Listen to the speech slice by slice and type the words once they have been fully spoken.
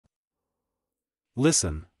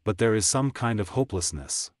Listen, but there is some kind of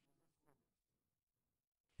hopelessness.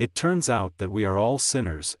 It turns out that we are all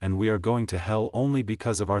sinners and we are going to hell only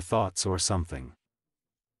because of our thoughts or something.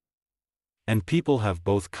 And people have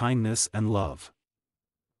both kindness and love.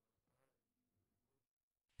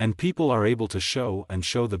 And people are able to show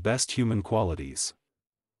the best human qualities.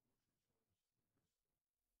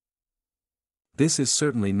 This is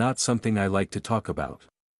certainly not something I like to talk about.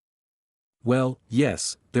 Well,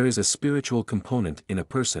 yes, there is a spiritual component in a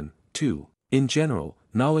person, too. In general,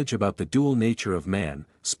 knowledge about the dual nature of man,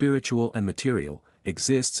 spiritual and material,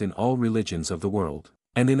 exists in all religions of the world,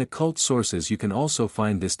 and in occult sources you can also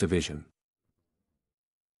find this division.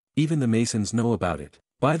 Even the Masons know about it.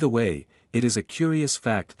 By the way, it is a curious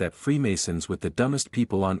fact that Freemasons with the dumbest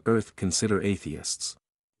people on earth consider atheists.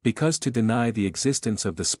 Because to deny the existence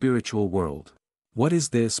of the spiritual world. What is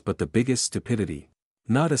this but the biggest stupidity?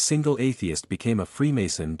 Not a single atheist became a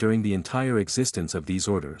Freemason during the entire existence of these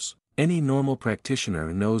orders. Any normal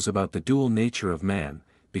practitioner knows about the dual nature of man,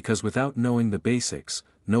 because without knowing the basics,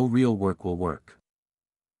 no real work will work.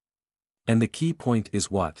 And the key point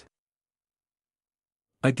is what?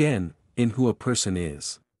 Again, in who a person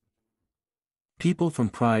is. People from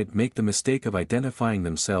pride make the mistake of identifying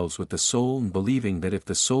themselves with the soul and believing that if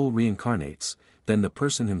the soul reincarnates, then the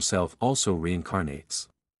person himself also reincarnates.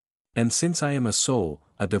 And since I am a soul,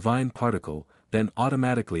 a divine particle, then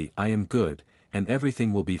automatically I am good, and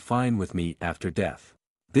everything will be fine with me after death.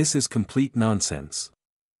 This is complete nonsense.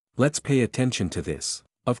 Let's pay attention to this.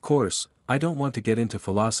 Of course, I don't want to get into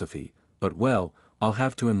philosophy, but well, I'll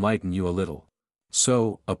have to enlighten you a little.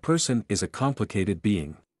 So, a person is a complicated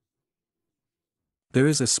being. There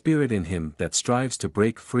is a spirit in him that strives to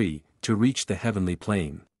break free, to reach the heavenly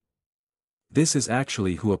plane. This is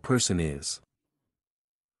actually who a person is.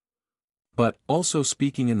 But, also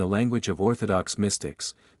speaking in the language of Orthodox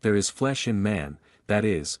mystics, there is flesh in man, that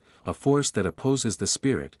is, a force that opposes the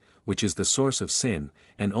spirit, which is the source of sin,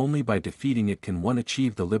 and only by defeating it can one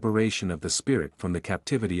achieve the liberation of the spirit from the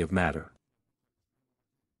captivity of matter.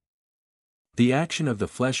 The action of the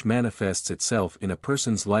flesh manifests itself in a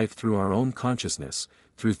person's life through our own consciousness,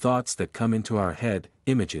 through thoughts that come into our head,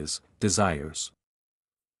 images, desires.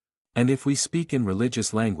 And if we speak in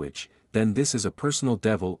religious language, then this is a personal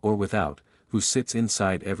devil or without, who sits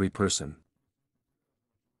inside every person.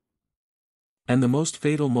 And the most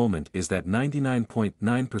fatal moment is that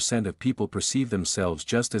 99.9% of people perceive themselves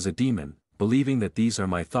just as a demon, believing that these are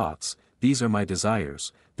my thoughts, these are my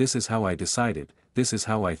desires, this is how I decided, this is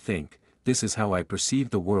how I think, this is how I perceive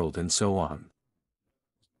the world and so on.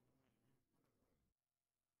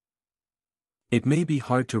 It may be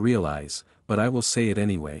hard to realize, but I will say it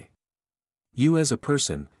anyway. You as a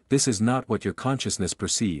person, this is not what your consciousness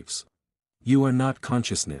perceives. You are not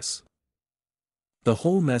consciousness. The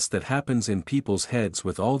whole mess that happens in people's heads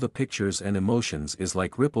with all the pictures and emotions is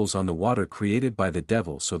like ripples on the water created by the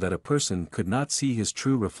devil so that a person could not see his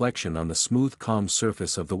true reflection on the smooth calm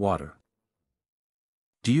surface of the water.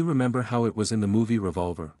 Do you remember how it was in the movie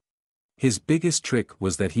Revolver? His biggest trick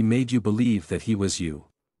was that he made you believe that he was you.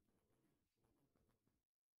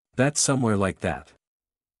 That's somewhere like that.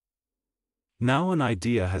 Now an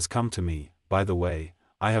idea has come to me. By the way,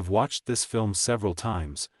 I have watched this film several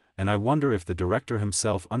times, and I wonder if the director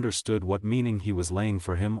himself understood what meaning he was laying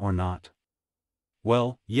for him or not.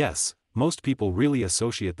 Well, yes, most people really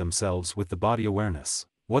associate themselves with the body awareness.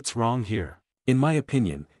 What's wrong here? In my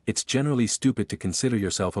opinion, it's generally stupid to consider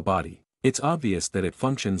yourself a body. It's obvious that it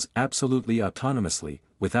functions absolutely autonomously,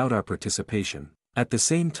 without our participation. At the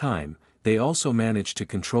same time, they also manage to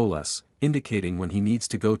control us, indicating when he needs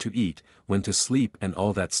to go to eat, when to sleep and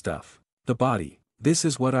all that stuff. The body. This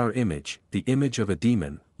is what our image, the image of a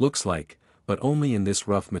demon, looks like, but only in this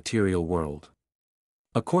rough material world.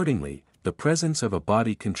 Accordingly, the presence of a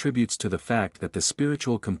body contributes to the fact that the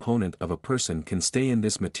spiritual component of a person can stay in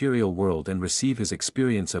this material world and receive his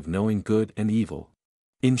experience of knowing good and evil.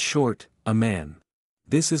 In short, a man.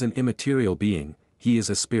 This is an immaterial being, he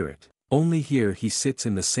is a spirit. Only here he sits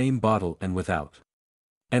in the same bottle and without.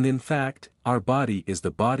 And in fact, our body is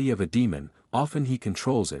the body of a demon, often he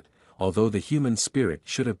controls it, although the human spirit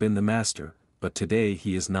should have been the master, but today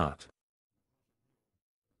he is not.